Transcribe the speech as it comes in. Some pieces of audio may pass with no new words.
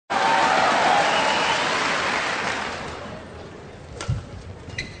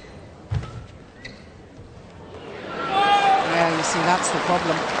that's the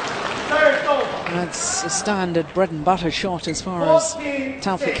problem. That's a standard bread and butter shot as far as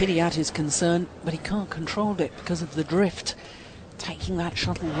TaufikHidayat is concerned, but he can't control it because of the drift, taking that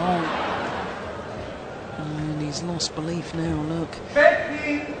shuttle long. And he's lost belief now, look.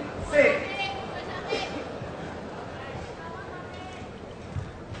 15-6.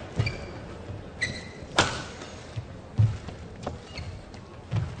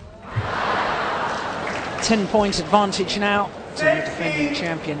 Ten-point advantage now to the defending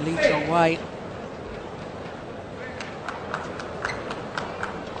champion Lee ChongWei.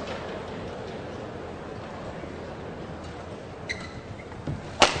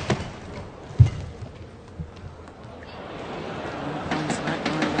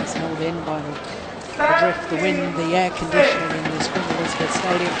 That's held in by the drift, the wind, the air conditioning in this Queen Elizabeth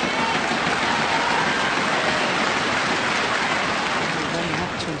Stadium. We've only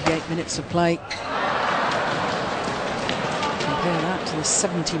had 28 minutes of play. Compare that to the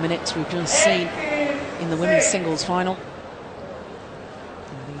 70 minutes we've just seen in the women's singles final.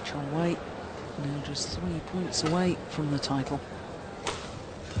 Lee ChongWei now just 3 points away from the title.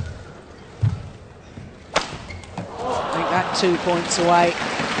 Make that 2 points away.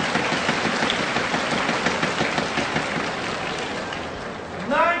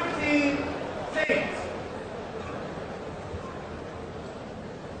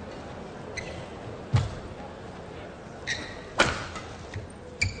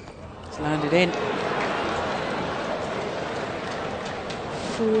 Landed in.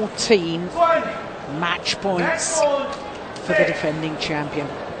 14 match points for the defending champion.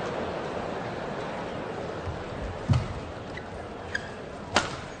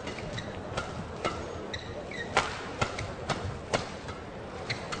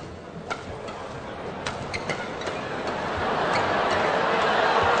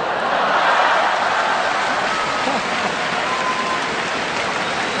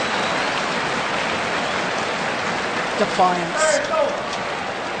 Defiance.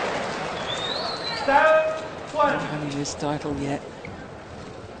 Not having this title yet.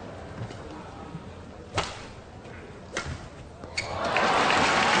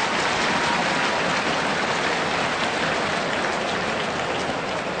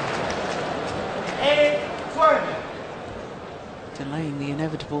 Delaying the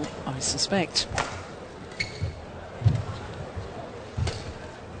inevitable, I suspect.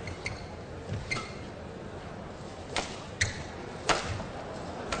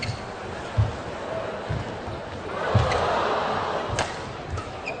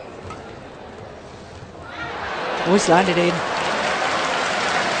 Always landed in.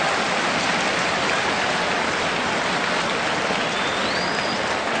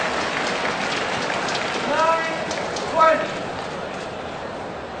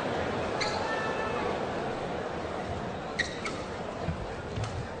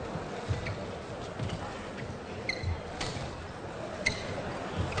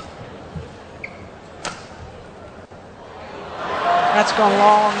 That's gone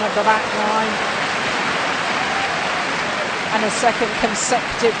long at the back line. And a second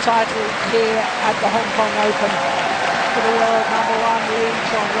consecutive title here at the Hong Kong Open for the world number one Lee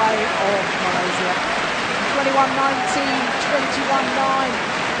ChongWei of Malaysia. 21-19, 21-9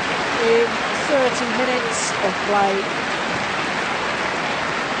 in 30 minutes of play.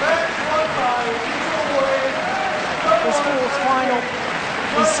 His fourth final,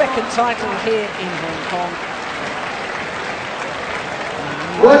 his second title here in Hong Kong.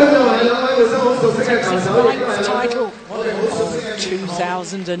 Ninth title of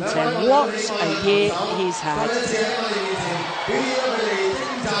 2010. What a year he's had.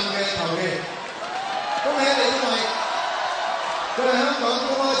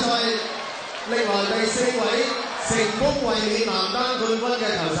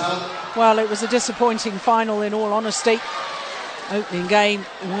 Well, it was a disappointing final in all honesty. Opening game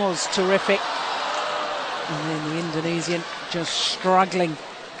was terrific. And then the Indonesian just struggling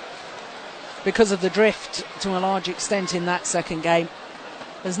because of the drift to a large extent in that second game.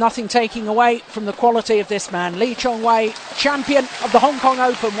 There's nothing taking away from the quality of this man. Lee ChongWei, champion of the Hong Kong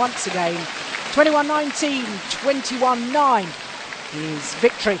Open once again. 21-19, 21-9. His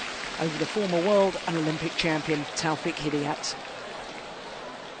victory over the former world and Olympic champion TaufikHidayat.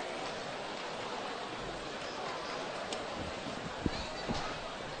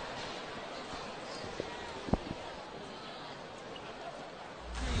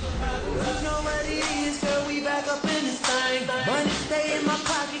 Money stay in my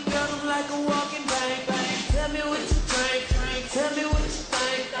pocket, girl, I'm like a walking bank. Tell me what you drink, tell me what you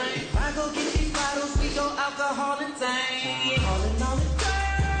think. If I go get these bottles, we go alcohol and tank. All in all, the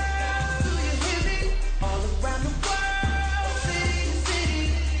girls, do you hear me? All around the world.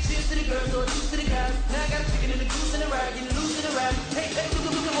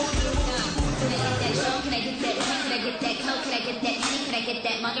 sip that honey? Could I get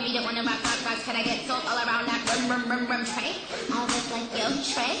that margarita on the rock, rock, rocks? Could I get salt all around that rum tray? All this like your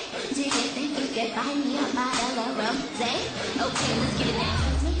tray. Do you think you could buy me a bottle of rosé? Okay, let's get it now.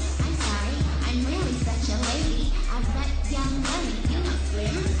 I'm sorry, I'm really such a lady. I've got young money, you know,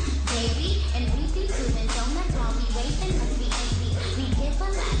 slim, baby, and we be doing donuts while we waiting, cause we ain't we give a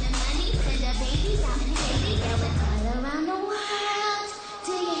lot of money to the babies out in Haiti, going all around the world.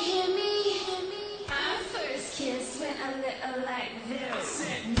 Do you hear me? Our first kiss went a little like this.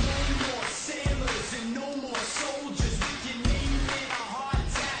 Said no more sailors and no more soldiers. With your name in a hard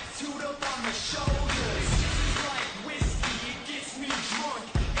tattooed up on the shoulders. It's like whiskey, it gets me drunk.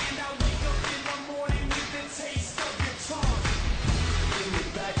 And I wake up in the morning with the taste of your tongue. In the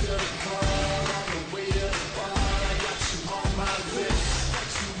back of the car, on the way to the bar, I got you on my lips.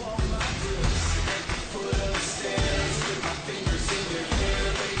 Got you on my lips. At the foot of the stairs, with my fingers in your hair,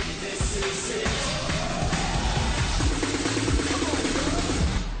 baby, this is it.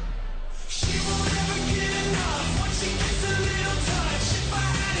 She won't ever get enough once she gets a little touch. If I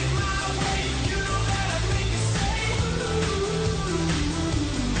had it my way, you know that I'd make her say,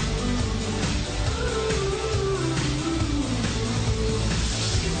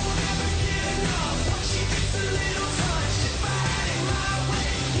 She won't ever get enough once she gets a little touch. If I had it my way,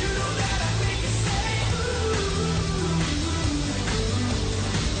 you know that I'd make her say,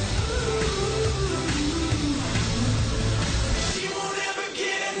 She won't ever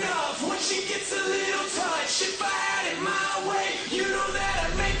get enough once she gets a little touch. If I had it my way, you know that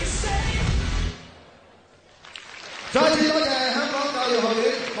I'd make her say. 再次多謝香港教育學院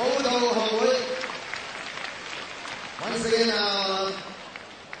舞蹈學會。Once again,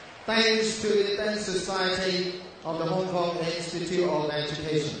 thanks to the Dance Society of the Hong Kong Institute of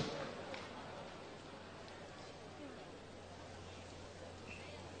Education.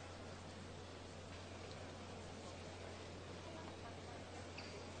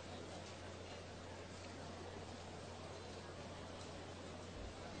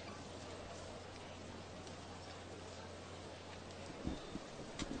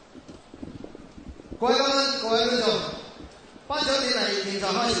 各位嘉賓、各位觀眾，頒獎典禮現在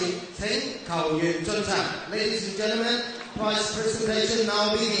開始，請球員進場。Ladies and gentlemen, prize presentation now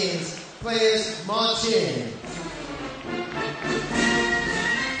begins. Players march in.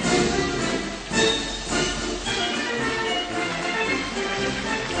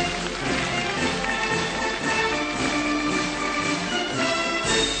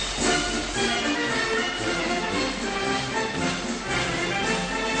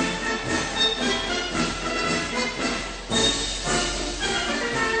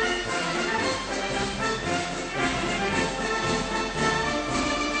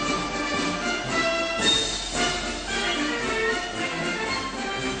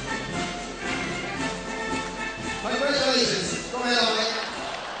 Congratulations， 恭喜兩位！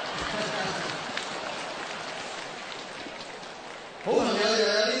好朋友就有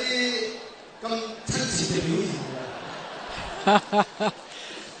呢啲咁親切嘅表現。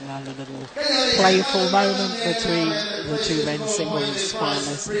 And a little playful moment between the two men's singles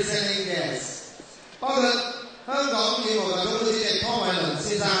finalists. 包括香港羽毛球總會主席湯偉倫先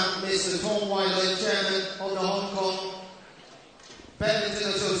生 ，Mr. ChongWeiLee Chairman of the Hong Kong Badminton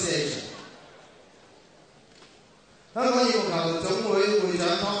Association。 香港羽毛球總會會長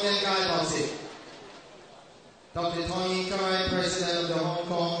湯恩佳博士 ，Dr. Tony Kai, President of the Hong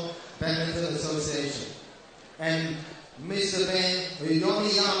Kong Badminton Association, and Mr. Ben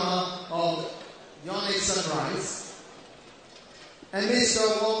Yoniyama of Yonic Sunrise, and Mr.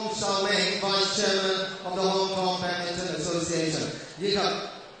 Wong Xiaoming, Vice Chairman of the Hong Kong Badminton Association， 以及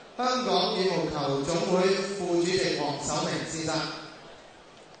香港羽毛球總會副主席黃守明先生。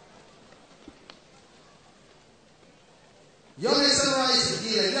 Yonic Sunrise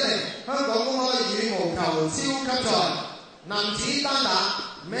 2010香港公開羽毛球超級賽男子單打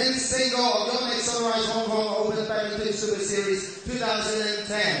Men's Single of Yonic Sunrise Hong Kong Open Badminton Super Series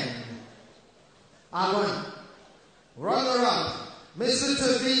 2010 亞軍 Runner-up Mr.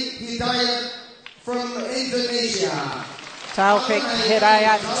 ChongWeiLee-TaufikHidayat from Indonesia.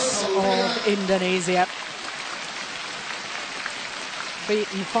 TaufikHidayat of Indonesia,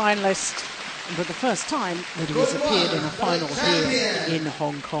 beaten finalist, but the first time that he has appeared in a final here in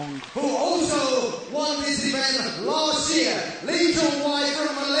Hong Kong. Who also won this event last year, Lee-Chong-Wei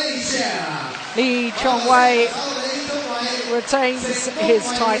from Malaysia. Lee-Chong-Wei retains his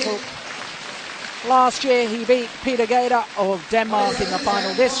title. Last year he beat Peter Gader of Denmark in the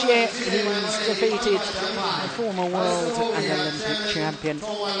final. This year he's defeated the former world and Olympic champion.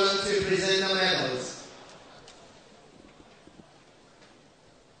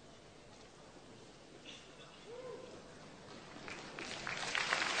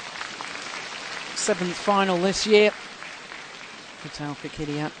 7th final this year for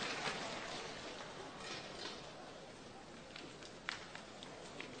TaufikHidayat.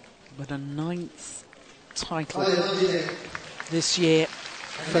 But a 9th title this year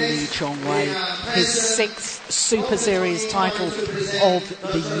for Lee Chong-Wei. His 6th Super Series title of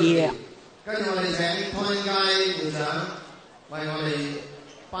the year.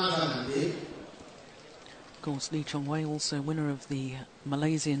 Of course, Lee Chong-Wei also winner of the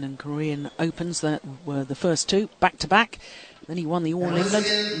Malaysian and Korean Opens. That were the first two, back-to-back. Then he won the All England,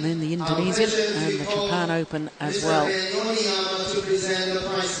 and then the Indonesian and the Japan Open as well.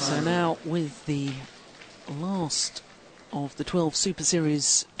 So now with the last of the 12 Super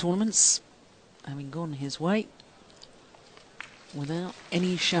Series tournaments having gone his way, without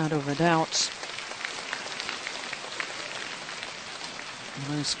any shadow of a doubt,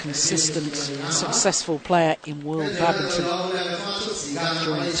 the most consistent, successful player in world badminton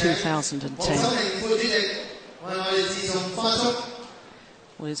during 2010.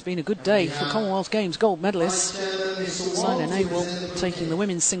 Well, it's been a good day for Commonwealth Games gold medalists. Saina Nehwal taking the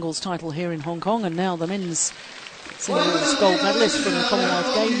women's singles title here in Hong Kong, and now the men's singles gold medalist from the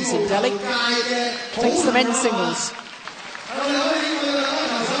Commonwealth Games in Delhi takes the men's singles.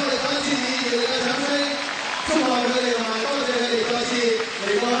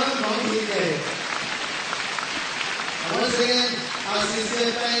 Once again, our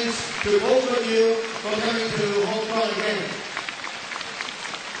sincere thanks to both of you for coming to Hong Kong again.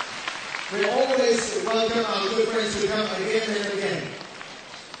 We always welcome our good friends to come again and again.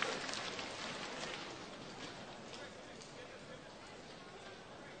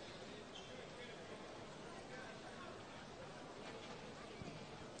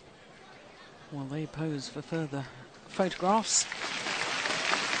 Well, they pose for further photographs.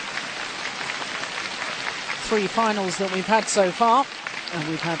 3 finals that we've had so far, and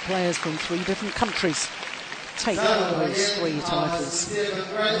we've had players from 3 different countries take those 3 titles. The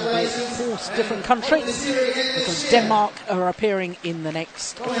 4th different country, because Denmark are appearing in the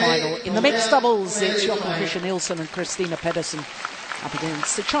next final. In the mixed doubles, it's Jochen Fischer-Nielsen and Christina Pedersen up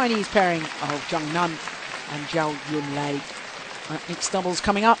against the Chinese pairing of Zhang Nan and Zhao Yunlei. Mixed doubles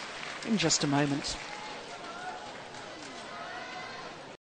coming up in just a moment.